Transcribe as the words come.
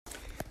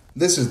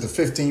This is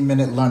the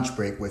 15-minute lunch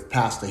break with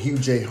Pastor Hugh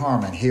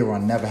Harmon here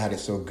on Never Had It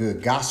So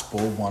Good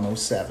Gospel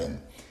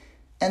 107.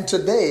 And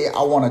today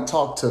I want to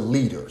talk to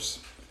leaders.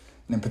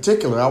 And in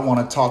particular, I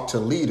want to talk to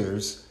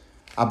leaders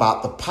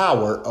about the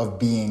power of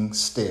being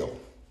still.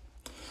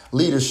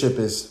 Leadership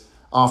is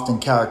often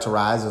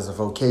characterized as a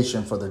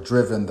vocation for the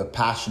driven, the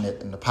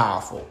passionate, and the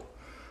powerful.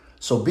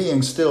 So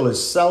being still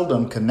is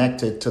seldom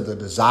connected to the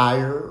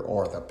desire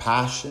or the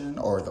passion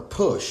or the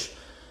push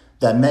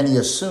that many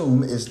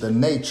assume is the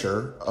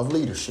nature of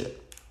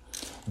leadership.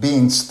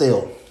 Being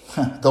still,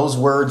 those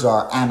words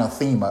are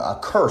anathema, a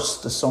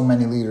curse to so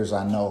many leaders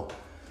I know.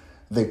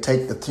 They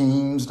take the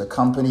teams, the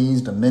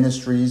companies, the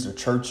ministries, the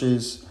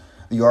churches,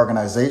 the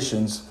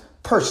organizations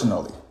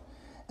personally.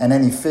 And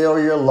any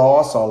failure,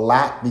 loss, or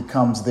lack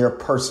becomes their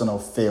personal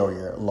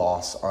failure,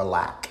 loss, or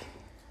lack.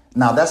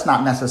 Now, that's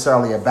not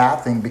necessarily a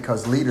bad thing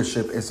because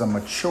leadership is a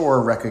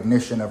mature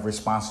recognition of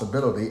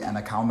responsibility and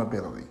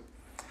accountability.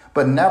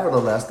 But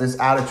nevertheless, this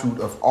attitude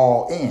of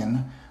all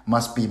in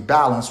must be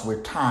balanced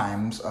with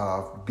times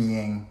of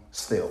being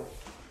still.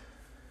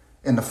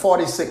 In the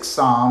 46th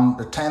Psalm,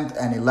 the 10th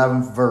and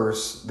 11th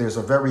verse, there's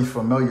a very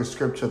familiar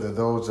scripture to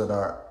those that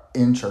are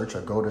in church or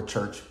go to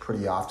church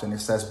pretty often.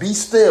 It says, "Be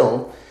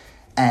still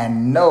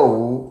and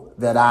know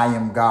that I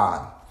am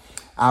God.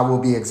 I will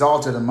be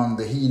exalted among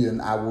the heathen.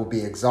 I will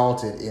be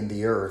exalted in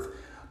the earth.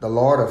 The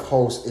Lord of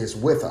hosts is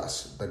with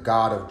us. The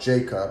God of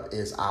Jacob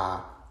is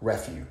our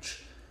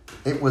refuge."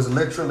 It was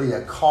literally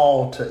a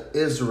call to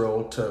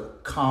Israel to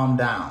calm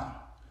down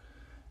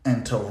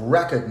and to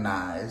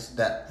recognize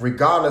that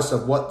regardless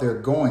of what they're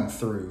going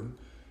through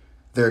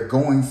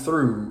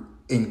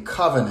in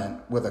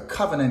covenant with a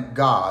covenant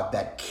God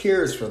that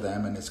cares for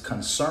them and is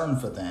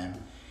concerned for them.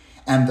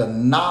 And the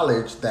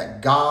knowledge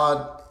that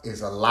God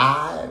is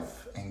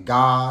alive and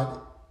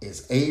God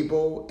is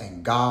able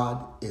and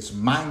God is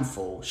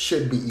mindful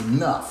should be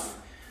enough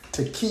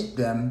to keep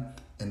them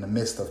in the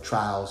midst of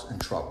trials and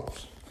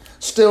troubles.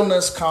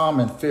 Stillness, calm,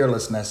 and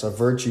fearlessness are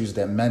virtues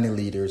that many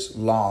leaders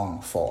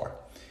long for.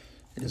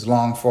 It is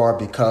longed for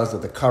because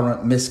of the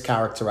current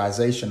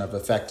mischaracterization of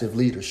effective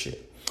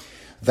leadership.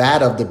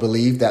 That of the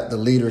belief that the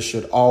leader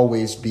should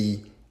always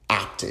be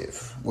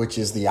active, which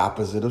is the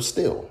opposite of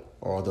still,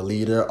 or the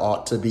leader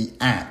ought to be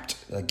amped,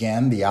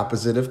 again, the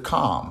opposite of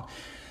calm,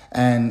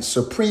 and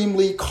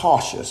supremely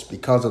cautious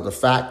because of the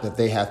fact that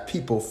they have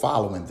people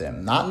following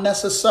them. Not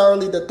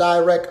necessarily the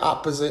direct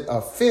opposite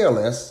of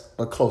fearless,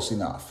 but close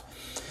enough.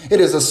 It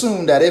is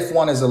assumed that if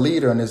one is a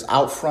leader and is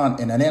out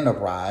front in an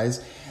enterprise,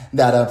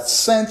 that a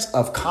sense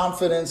of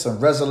confidence and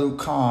resolute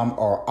calm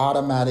are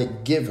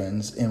automatic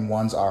givens in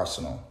one's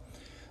arsenal.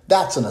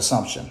 That's an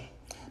assumption.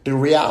 The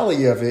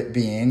reality of it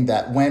being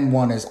that when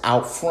one is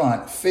out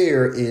front,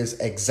 fear is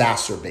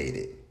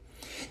exacerbated,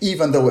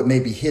 even though it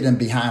may be hidden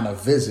behind a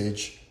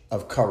visage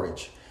of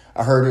courage.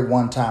 I heard it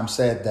one time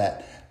said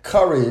that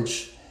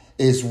courage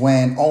is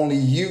when only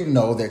you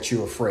know that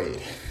you're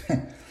afraid.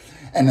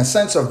 And a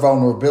sense of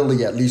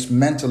vulnerability, at least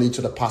mentally,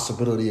 to the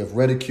possibility of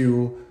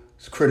ridicule,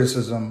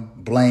 criticism,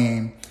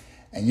 blame,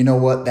 and you know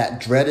what? That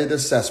dreaded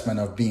assessment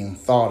of being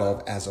thought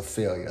of as a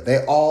failure.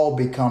 They all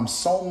become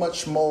so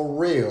much more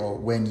real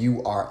when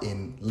you are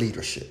in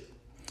leadership.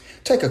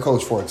 Take a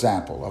coach, for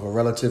example, of a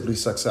relatively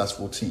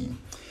successful team.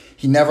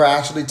 He never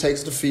actually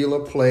takes the field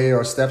of play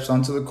or steps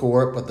onto the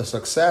court, but the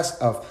success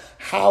of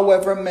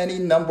however many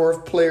number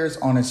of players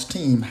on his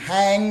team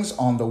hangs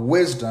on the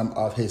wisdom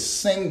of his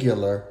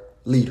singular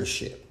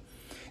leadership.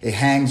 It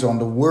hangs on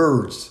the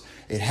words.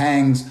 It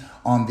hangs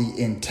on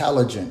the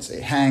intelligence.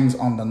 It hangs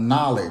on the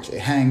knowledge.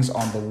 It hangs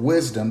on the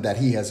wisdom that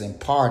he has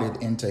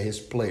imparted into his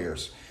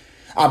players.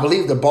 I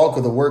believe the bulk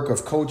of the work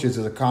of coaches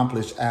is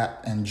accomplished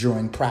at and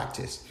during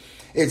practice.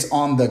 It's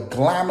on the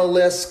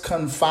glamorous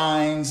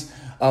confines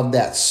of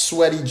that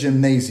sweaty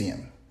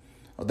gymnasium,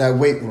 or that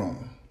weight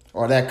room,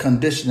 or that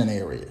conditioning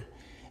area.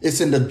 It's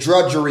in the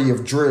drudgery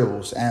of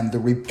drills and the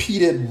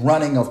repeated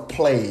running of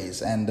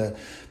plays and the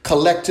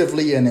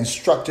collectively and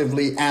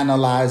instructively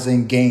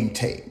analyzing game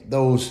tape.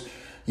 Those,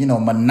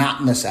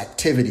 monotonous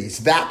activities.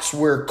 That's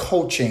where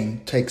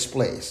coaching takes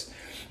place.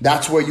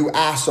 That's where you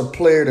ask a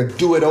player to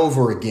do it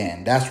over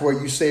again. That's where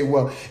you say,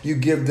 you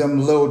give them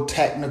little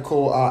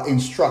technical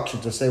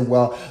instructions to say,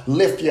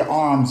 lift your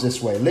arms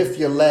this way, lift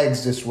your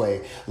legs this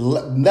way,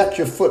 let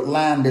your foot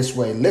land this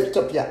way, lift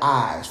up your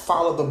eyes,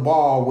 follow the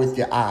ball with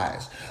your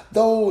eyes.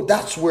 Though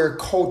that's where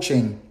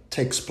coaching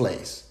takes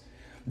place.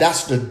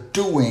 That's the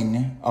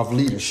doing of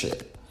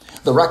leadership.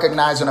 The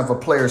recognizing of a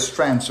player's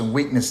strengths and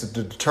weaknesses,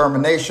 the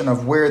determination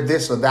of where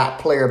this or that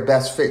player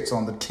best fits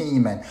on the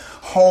team, and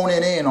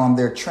honing in on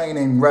their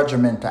training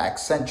regimen to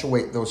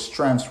accentuate those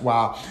strengths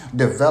while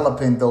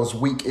developing those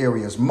weak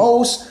areas.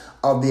 Most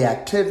of the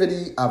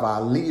activity of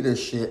our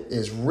leadership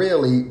is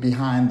really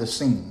behind the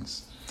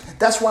scenes.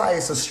 That's why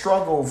it's a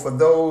struggle for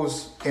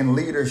those in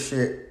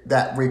leadership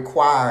that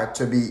require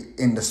to be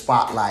in the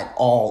spotlight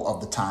all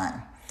of the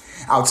time.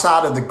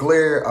 Outside of the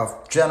glare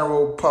of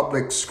general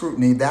public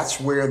scrutiny,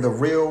 that's where the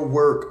real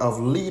work of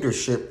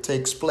leadership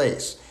takes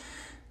place.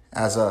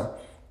 As a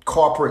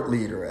corporate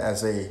leader,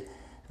 as a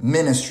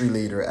ministry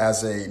leader,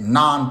 as a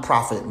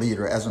nonprofit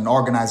leader, as an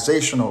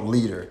organizational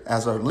leader,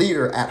 as a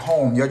leader at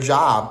home, your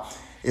job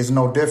is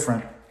no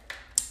different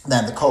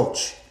than the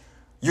coach.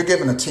 You're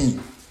given a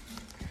team,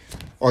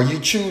 or you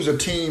choose a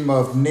team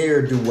of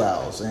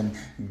ne'er-do-wells, and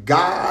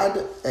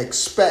God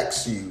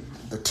expects you,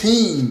 the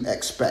team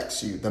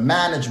expects you, the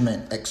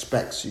management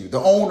expects you, the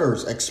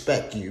owners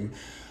expect you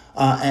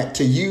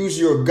to use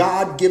your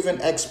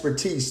God-given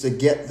expertise to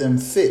get them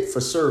fit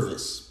for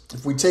service.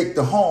 If we take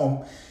the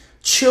home,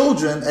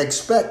 children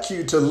expect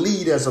you to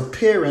lead as a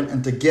parent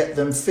and to get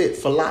them fit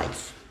for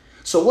life.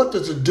 So what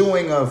does the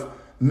doing of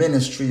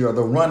ministry or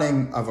the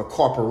running of a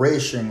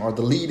corporation or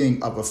the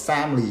leading of a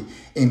family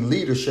in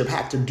leadership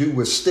have to do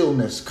with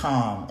stillness,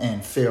 calm,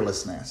 and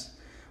fearlessness?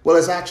 Well,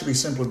 it's actually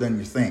simpler than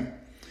you think.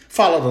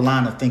 Follow the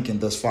line of thinking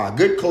thus far.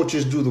 Good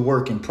coaches do the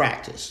work in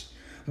practice,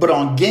 but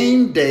on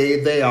game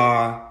day, they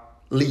are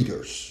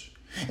leaders.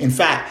 In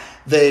fact,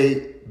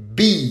 they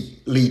be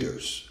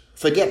leaders.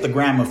 Forget the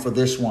grammar for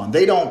this one.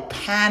 They don't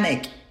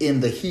panic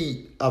in the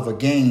heat of a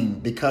game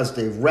because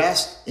they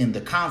rest in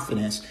the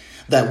confidence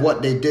that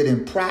what they did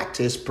in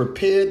practice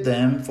prepared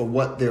them for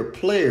what their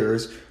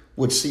players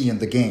would see in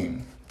the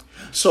game.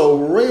 So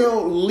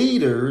real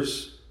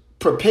leaders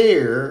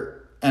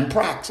prepare and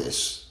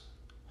practice.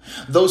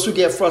 Those who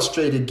get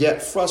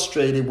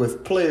frustrated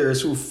with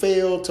players who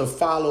fail to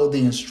follow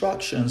the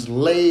instructions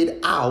laid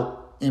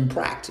out in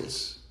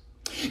practice.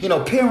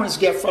 Parents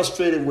get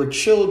frustrated with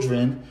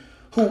children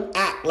who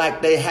act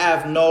like they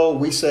have no,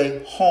 we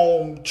say,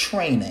 home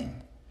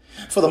training.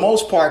 For the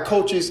most part,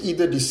 coaches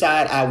either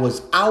decide I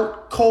was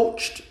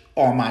out-coached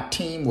or my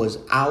team was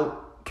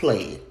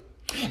outplayed.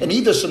 In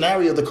either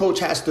scenario, the coach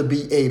has to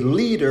be a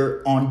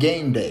leader on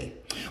game day.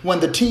 When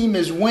the team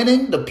is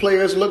winning, the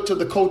players look to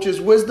the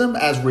coach's wisdom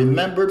as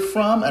remembered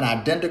from and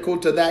identical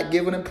to that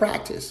given in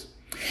practice.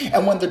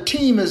 And when the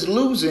team is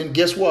losing,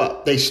 guess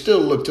what? They still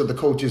look to the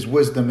coach's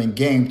wisdom in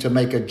game to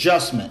make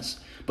adjustments.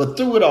 But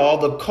through it all,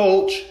 the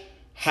coach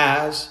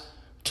has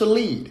to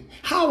lead.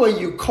 How are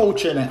you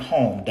coaching at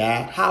home,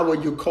 Dad? How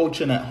are you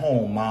coaching at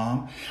home,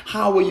 Mom?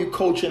 How are you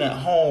coaching at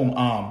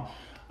home,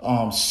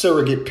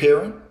 surrogate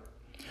parent?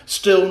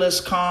 Stillness,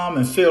 calm,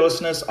 and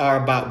fearlessness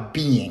are about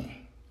being.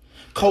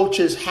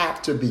 Coaches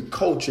have to be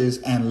coaches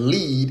and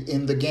lead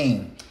in the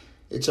game.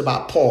 It's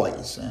about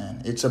poise,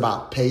 and it's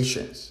about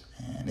patience,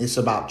 and it's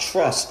about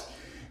trust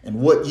in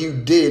what you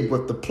did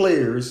with the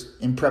players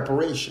in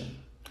preparation.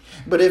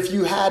 But if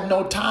you had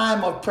no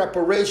time of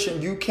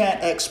preparation, you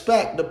can't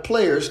expect the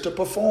players to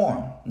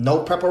perform. No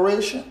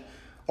preparation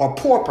or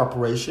poor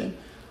preparation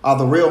are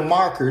the real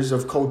markers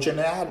of coaching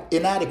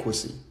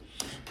inadequacy.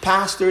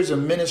 Pastors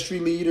and ministry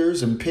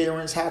leaders and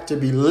parents have to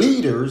be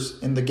leaders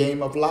in the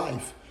game of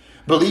life.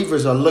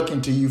 Believers are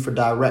looking to you for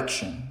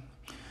direction.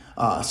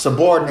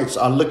 Subordinates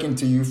are looking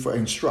to you for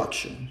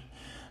instruction.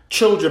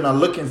 Children are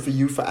looking for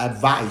you for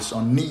advice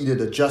on needed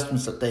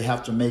adjustments that they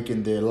have to make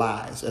in their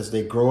lives as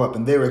they grow up.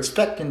 And they're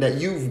expecting that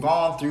you've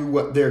gone through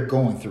what they're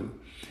going through.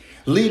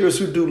 Leaders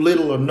who do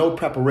little or no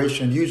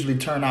preparation usually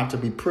turn out to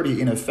be pretty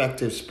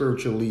ineffective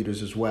spiritual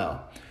leaders as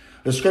well.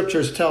 The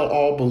scriptures tell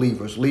all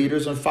believers,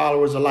 leaders and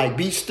followers alike,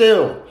 be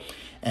still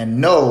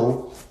and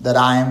know that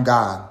I am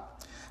God.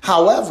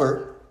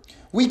 However,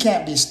 we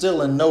can't be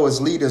still and know as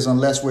leaders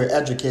unless we're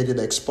educated,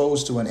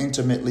 exposed to, and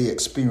intimately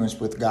experienced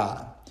with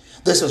God.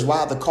 This is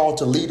why the call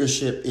to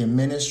leadership in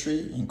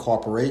ministry, in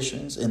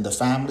corporations, in the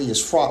family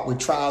is fraught with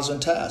trials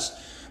and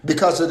tests,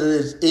 because it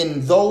is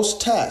in those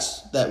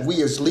tests that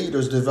we as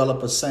leaders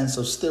develop a sense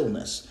of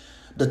stillness.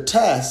 The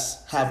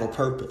tests have a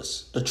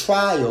purpose. The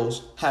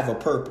trials have a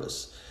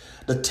purpose.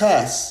 The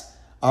tests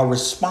are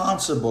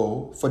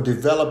responsible for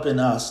developing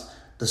us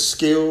the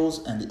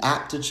skills and the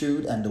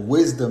aptitude and the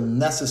wisdom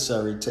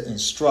necessary to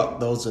instruct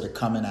those that are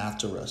coming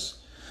after us.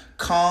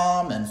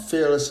 Calm and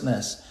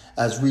fearlessness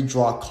as we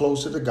draw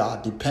closer to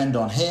God depend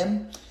on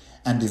Him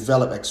and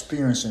develop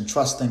experience in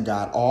trusting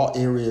God, all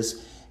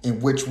areas in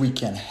which we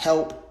can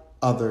help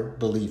other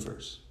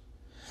believers.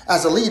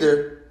 As a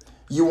leader,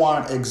 you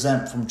aren't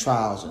exempt from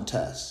trials and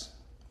tests.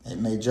 It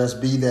may just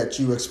be that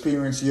you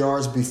experience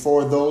yours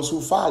before those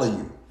who follow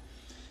you,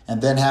 and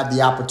then have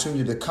the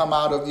opportunity to come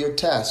out of your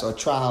tests or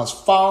trials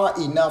far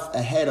enough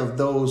ahead of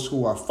those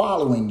who are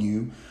following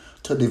you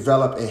to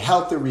develop a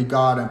healthy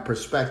regard and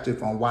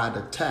perspective on why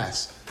the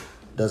test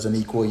doesn't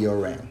equal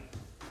your aim.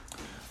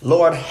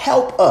 Lord,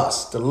 help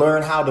us to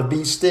learn how to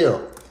be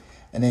still,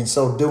 and in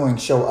so doing,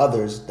 show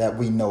others that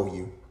we know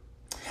you.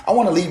 I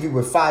want to leave you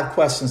with 5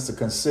 questions to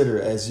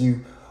consider as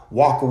you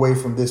walk away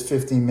from this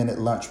 15-minute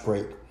lunch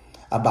break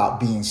about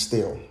being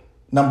still.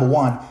 Number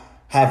 1,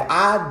 have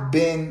I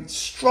been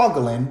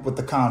struggling with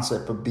the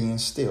concept of being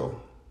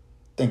still?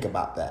 Think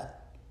about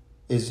that.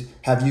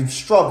 Have you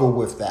struggled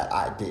with that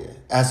idea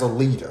as a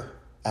leader,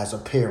 as a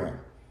parent,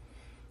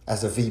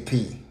 as a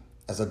VP,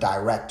 as a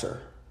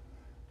director,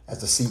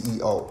 as a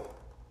CEO?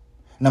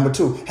 Number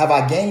 2, have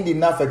I gained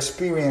enough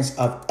experience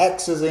of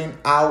exiting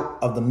out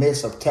of the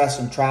midst of tests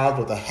and trials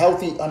with a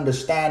healthy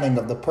understanding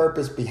of the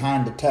purpose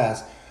behind the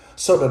test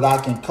so that I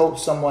can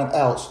coach someone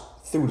else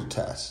through the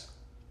test?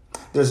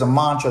 There's a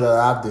mantra that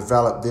I've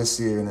developed this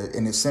year,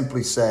 and it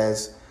simply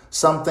says,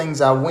 some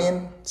things I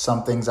win,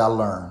 some things I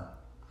learn.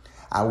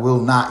 I will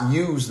not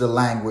use the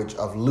language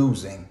of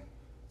losing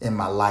in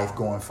my life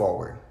going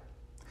forward.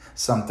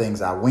 Some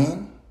things I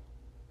win,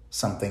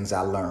 some things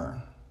I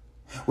learn.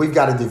 We've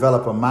got to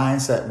develop a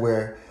mindset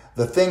where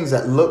the things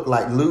that look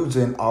like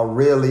losing are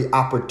really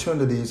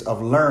opportunities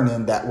of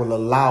learning that will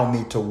allow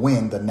me to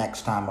win the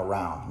next time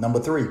around. Number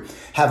 3,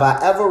 have I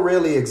ever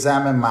really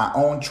examined my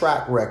own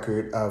track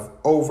record of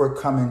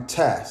overcoming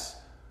tests,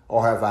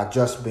 or have I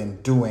just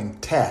been doing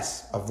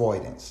test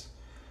avoidance?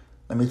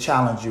 Let me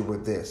challenge you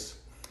with this.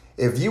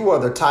 If you are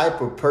the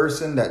type of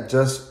person that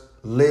just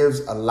lives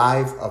a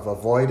life of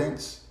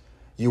avoidance,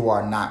 you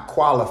are not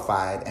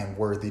qualified and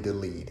worthy to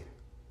lead.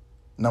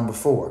 Number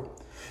 4,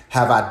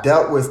 have I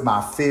dealt with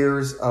my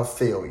fears of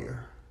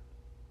failure?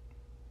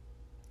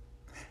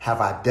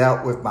 Have I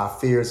dealt with my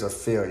fears of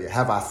failure?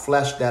 Have I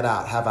fleshed that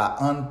out? Have I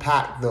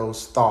unpacked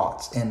those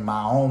thoughts in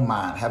my own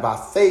mind? Have I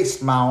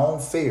faced my own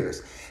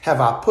fears?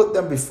 Have I put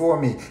them before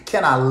me?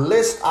 Can I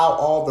list out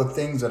all the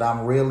things that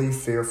I'm really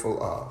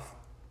fearful of?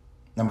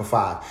 Number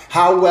 5,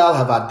 how well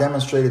have I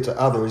demonstrated to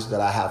others that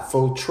I have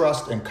full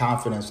trust and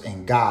confidence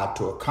in God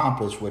to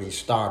accomplish what He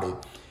started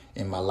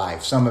in my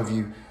life? Some of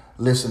you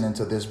listening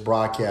to this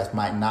broadcast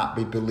might not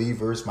be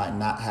believers, might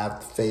not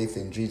have faith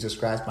in Jesus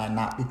Christ, might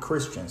not be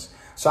Christians.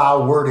 So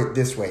I'll word it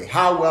this way.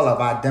 How well have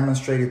I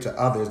demonstrated to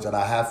others that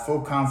I have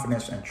full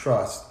confidence and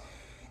trust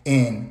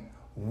in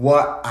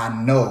what I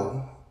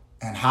know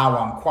and how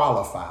I'm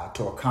qualified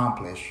to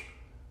accomplish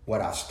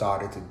what I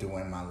started to do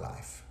in my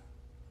life?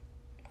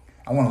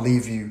 I want to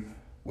leave you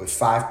with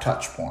 5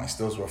 touch points.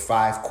 Those were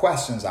 5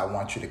 questions I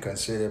want you to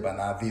consider, but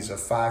now these are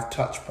 5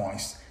 touch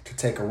points to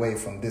take away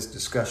from this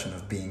discussion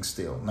of being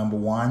still. Number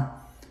 1,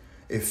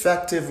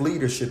 effective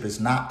leadership is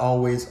not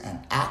always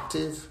an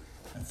active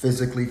and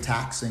physically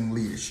taxing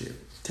leadership.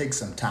 Take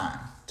some time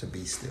to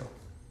be still.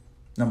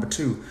 Number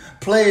 2,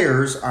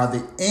 players are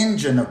the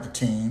engine of the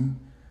team,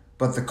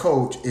 but the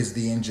coach is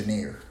the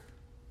engineer.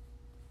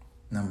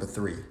 Number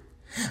 3,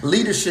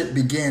 leadership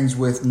begins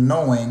with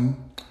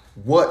knowing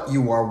what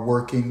you are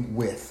working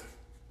with.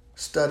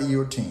 Study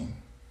your team.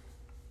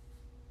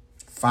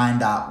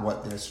 Find out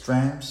what their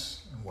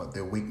strengths and what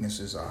their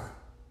weaknesses are.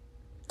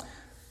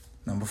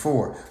 Number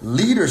 4,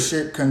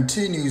 leadership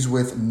continues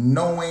with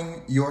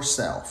knowing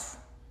yourself.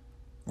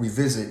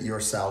 Revisit your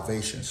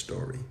salvation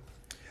story.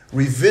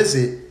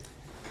 Revisit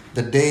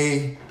the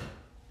day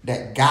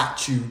that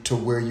got you to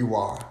where you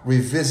are.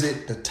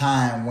 Revisit the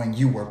time when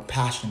you were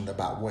passionate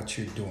about what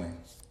you're doing.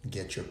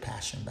 Get your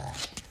passion back.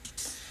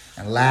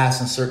 And last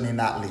and certainly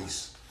not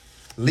least,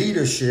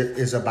 leadership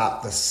is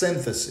about the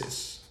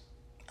synthesis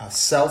of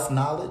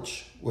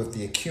self-knowledge with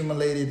the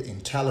accumulated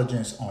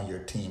intelligence on your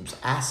team's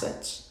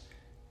assets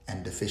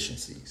and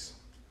deficiencies.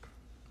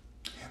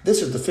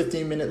 This is the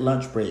 15-minute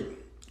lunch break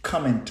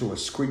coming to a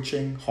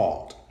screeching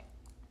halt.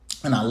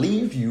 And I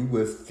leave you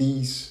with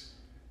these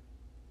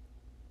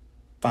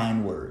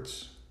fine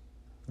words.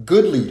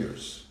 Good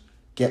leaders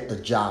get the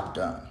job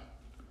done,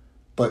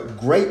 but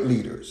great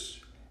leaders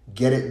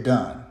get it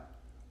done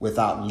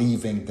without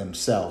leaving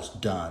themselves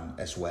done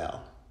as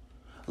well.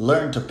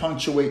 Learn to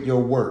punctuate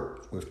your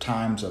work with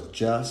times of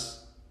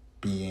just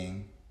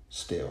being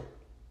still.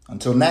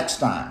 Until next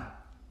time,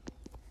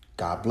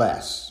 God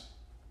bless.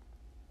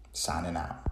 Signing out.